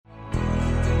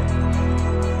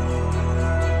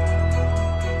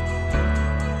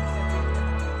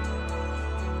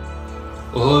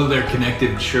Hello there,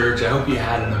 Connected Church. I hope you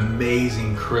had an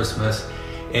amazing Christmas.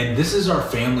 And this is our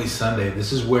Family Sunday.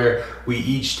 This is where we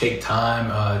each take time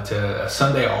to a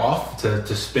Sunday off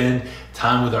to spend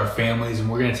time with our families. And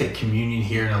we're going to take communion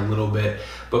here in a little bit.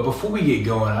 But before we get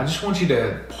going, I just want you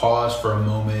to pause for a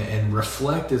moment and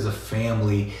reflect as a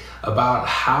family about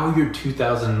how your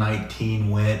 2019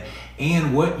 went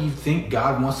and what you think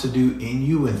God wants to do in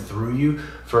you and through you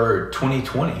for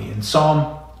 2020. In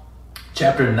Psalm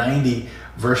chapter 90,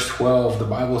 verse 12, the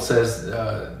Bible says,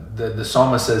 the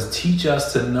psalmist says, "Teach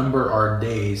us to number our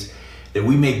days that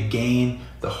we may gain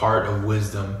the heart of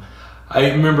wisdom."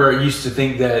 I remember I used to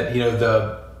think that,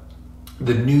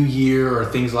 the new year or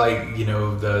things like,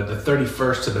 the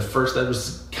 31st to the 1st, that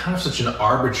was kind of such an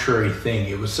arbitrary thing.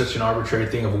 It was such an arbitrary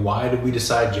thing of why did we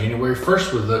decide January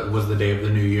 1st was the day of the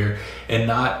new year and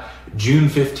not June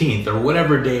 15th or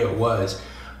whatever day it was.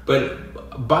 But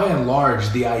by and large,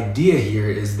 the idea here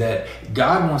is that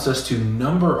God wants us to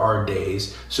number our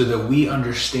days so that we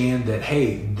understand that,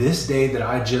 hey, this day that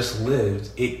I just lived,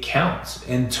 it counts.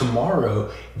 And tomorrow,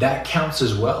 that counts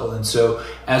as well. And so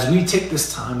as we take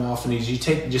this time off and as you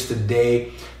take just a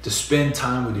day to spend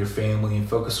time with your family and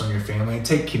focus on your family and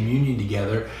take communion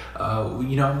together,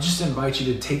 I just invite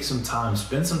you to take some time,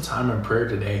 spend some time in prayer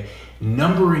today,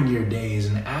 numbering your days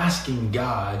and asking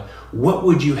God, what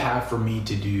would you have for me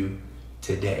to do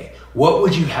today? What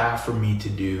would you have for me to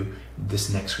do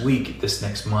this next week, this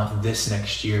next month, this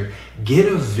next year?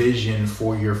 Get a vision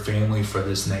for your family for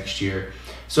this next year.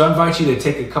 So I invite you to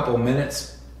take a couple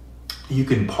minutes. You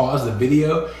can pause the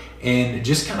video and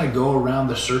just kind of go around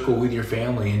the circle with your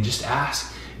family and just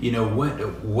ask,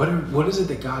 what is it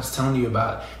that God's telling you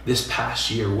about this past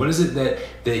year? What is it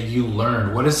that you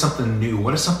learned? What is something new?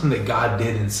 What is something that God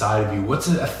did inside of you? What's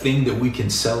a thing that we can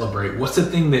celebrate? What's the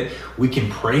thing that we can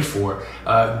pray for?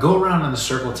 Go around in the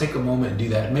circle, take a moment and do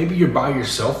that. Maybe you're by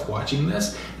yourself watching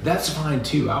this. That's fine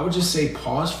too. I would just say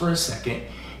pause for a second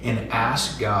and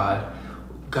ask God,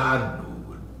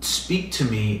 speak to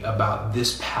me about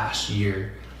this past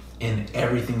year and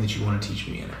everything that you want to teach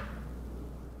me in it.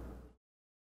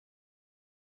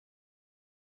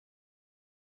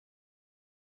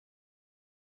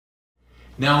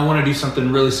 Now I want to do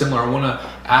something really similar. I want to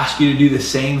ask you to do the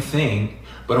same thing,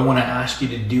 but I want to ask you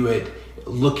to do it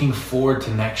looking forward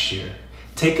to next year.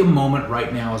 Take a moment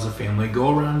right now as a family,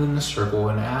 go around in a circle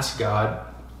and ask God,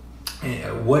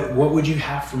 what would you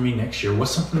have for me next year?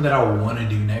 What's something that I want to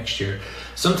do next year?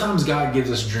 Sometimes God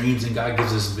gives us dreams and God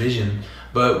gives us vision,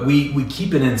 but we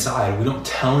keep it inside. We don't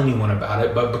tell anyone about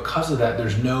it, but because of that,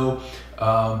 there's no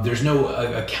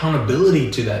accountability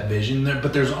to that vision,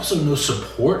 but there's also no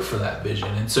support for that vision.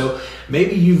 And so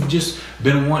maybe you've just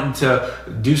been wanting to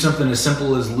do something as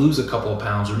simple as lose a couple of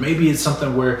pounds, or maybe it's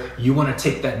something where you want to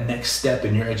take that next step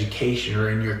in your education or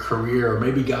in your career, or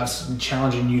maybe God's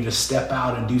challenging you to step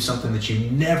out and do something that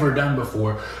you've never done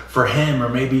before for Him, or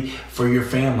maybe for your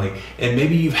family. And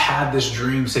maybe you've had this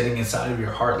dream sitting inside of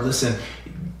your heart. Listen,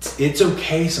 it's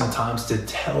okay sometimes to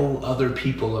tell other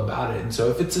people about it. And so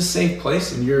if it's a safe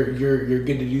place and you're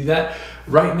good to do that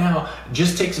right now,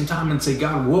 just take some time and say,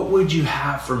 God, what would you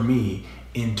have for me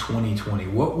in 2020?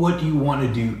 What do you want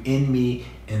to do in me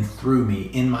and through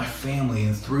me, in my family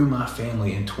and through my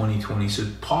family in 2020? So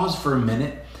pause for a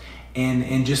minute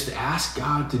and just ask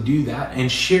God to do that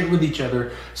and share with each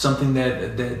other something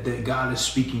that God is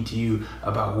speaking to you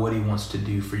about what He wants to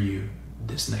do for you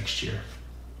this next year.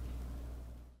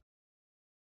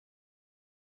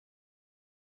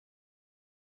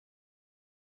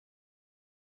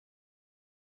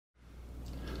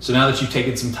 So now that you've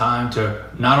taken some time to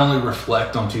not only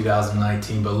reflect on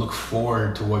 2019, but look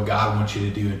forward to what God wants you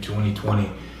to do in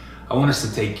 2020, I want us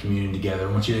to take communion together.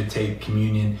 I want you to take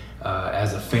communion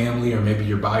as a family, or maybe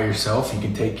you're by yourself. You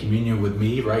can take communion with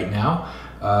me right now.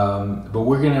 But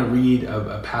we're going to read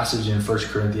a passage in 1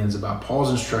 Corinthians about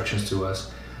Paul's instructions to us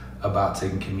about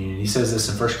taking communion. He says this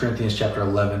in 1 Corinthians chapter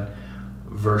 11,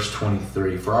 verse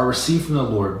 23. "For I received from the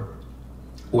Lord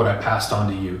what I passed on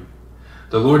to you.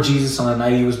 The Lord Jesus, on the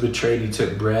night He was betrayed, He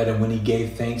took bread, and when He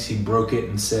gave thanks, He broke it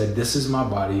and said, 'This is my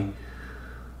body,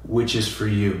 which is for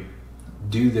you.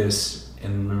 Do this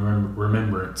in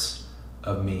remembrance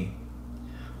of me.'"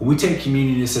 When we take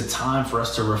communion, it's a time for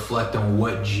us to reflect on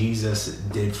what Jesus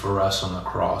did for us on the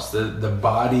cross, the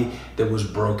body that was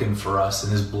broken for us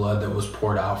and His blood that was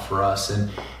poured out for us.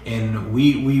 And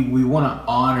we want to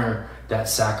honor that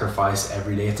sacrifice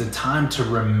every day. It's a time to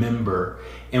remember.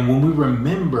 And when we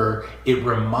remember, it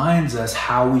reminds us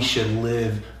how we should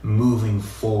live moving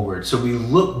forward. So we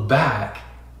look back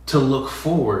to look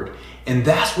forward. And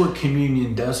that's what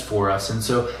communion does for us. And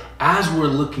so as we're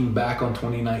looking back on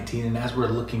 2019 and as we're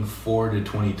looking forward to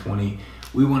 2020,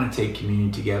 we want to take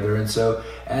communion together. And so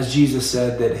as Jesus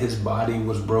said that his body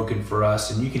was broken for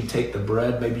us, and you can take the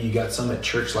bread, maybe you got some at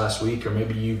church last week, or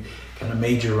maybe you kind of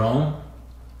made your own,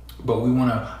 but we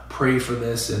want to pray for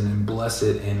this and bless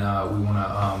it, and we want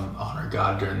to honor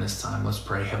God during this time. Let's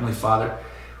pray. Heavenly Father,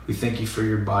 we thank you for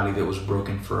your body that was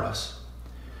broken for us.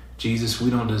 Jesus, we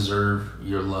don't deserve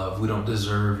your love. We don't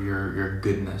deserve your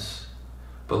goodness.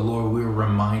 But Lord, we're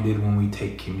reminded when we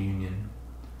take communion,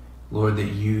 Lord,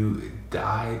 that you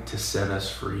died to set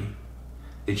us free,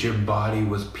 that your body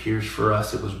was pierced for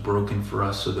us, it was broken for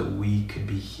us so that we could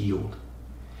be healed.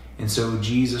 And so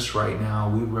Jesus, right now,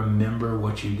 we remember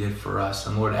what you did for us.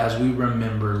 And Lord, as we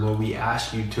remember, Lord, we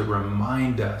ask you to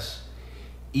remind us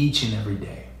each and every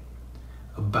day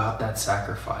about that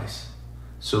sacrifice.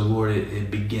 So Lord, it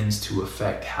begins to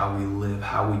affect how we live,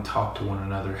 how we talk to one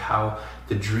another, how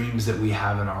the dreams that we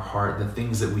have in our heart, the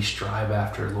things that we strive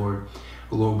after, Lord,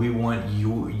 we want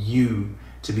you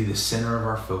to be the center of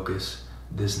our focus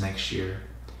this next year.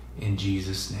 In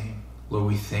Jesus' name. Lord,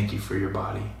 we thank you for your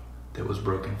body that was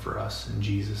broken for us. In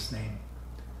Jesus' name.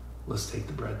 Let's take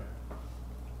the bread.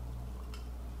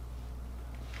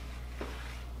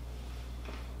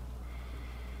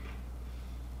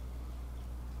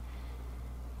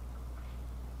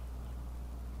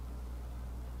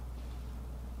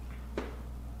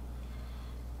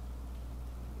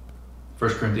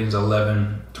 First Corinthians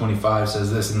 11:25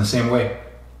 says this: in the same way,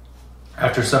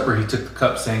 after supper, he took the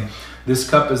cup, saying, "This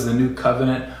cup is the new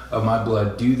covenant of my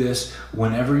blood. Do this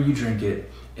whenever you drink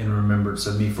it in remembrance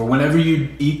of me. For whenever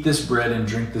you eat this bread and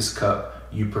drink this cup,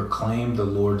 you proclaim the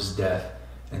Lord's death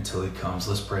until he comes."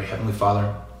 Let's pray. Heavenly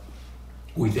Father,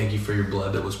 we thank you for your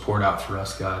blood that was poured out for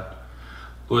us, God.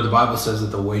 Lord, the Bible says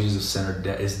that the wages of sin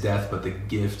is death, but the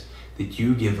gift that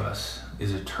you give us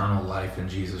is eternal life in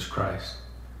Jesus Christ.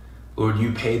 Lord,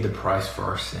 you paid the price for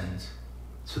our sins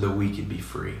so that we could be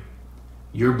free.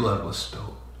 Your blood was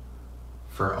spilled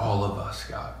for all of us,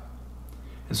 God.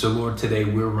 And so, Lord, today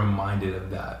we're reminded of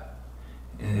that.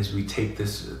 And as we take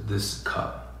this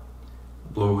cup,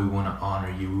 Lord, we want to honor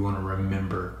you. We want to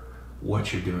remember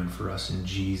what you're doing for us in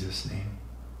Jesus' name.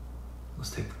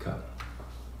 Let's take the cup.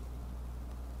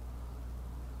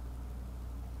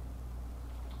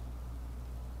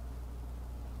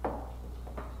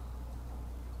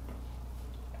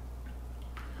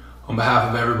 On behalf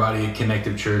of everybody at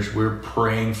Connective Church, we're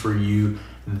praying for you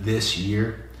this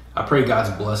year. I pray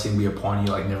God's blessing be upon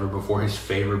you like never before, his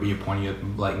favor be upon you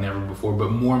like never before.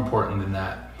 But more important than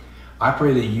that, I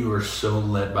pray that you are so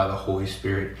led by the Holy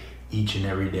Spirit each and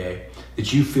every day,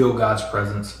 that you feel God's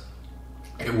presence,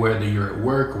 whether you're at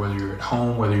work, whether you're at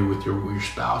home, whether you're with your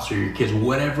spouse or your kids,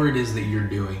 whatever it is that you're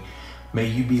doing, may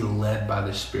you be led by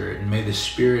the Spirit, and may the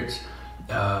Spirit's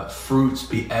fruits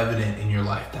be evident in your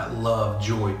life. That love,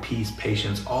 joy, peace,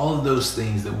 patience, all of those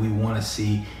things that we want to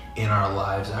see in our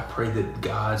lives. I pray that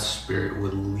God's Spirit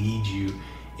would lead you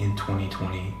in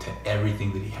 2020 to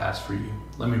everything that he has for you.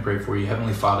 Let me pray for you.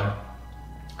 Heavenly Father,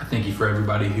 I thank you for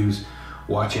everybody who's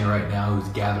watching right now, who's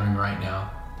gathering right now.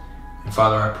 And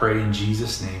Father, I pray in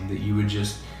Jesus' name that you would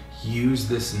just use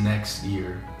this next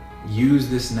year,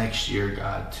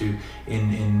 God, to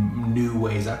in new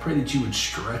ways. I pray that you would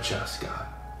stretch us, God.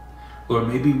 Lord,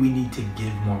 maybe we need to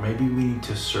give more. Maybe we need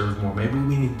to serve more. Maybe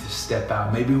we need to step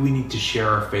out. Maybe we need to share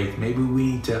our faith. Maybe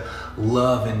we need to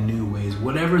love in new ways.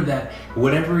 Whatever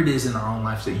it is in our own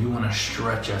lives that you want to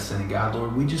stretch us in, God,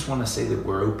 Lord, we just want to say that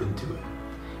we're open to it.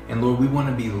 And Lord, we want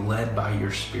to be led by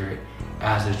your Spirit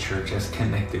as a church, as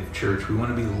Connective Church. We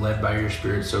want to be led by your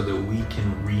Spirit so that we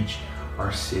can reach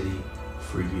our city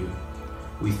for you.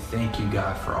 We thank you,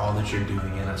 God, for all that you're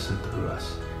doing in us and through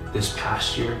us this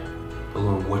past year, but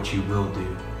Lord, what you will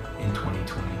do in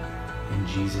 2020. In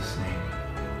Jesus' name,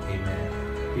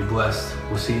 amen. Be blessed.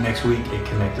 We'll see you next week at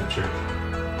Connective Church.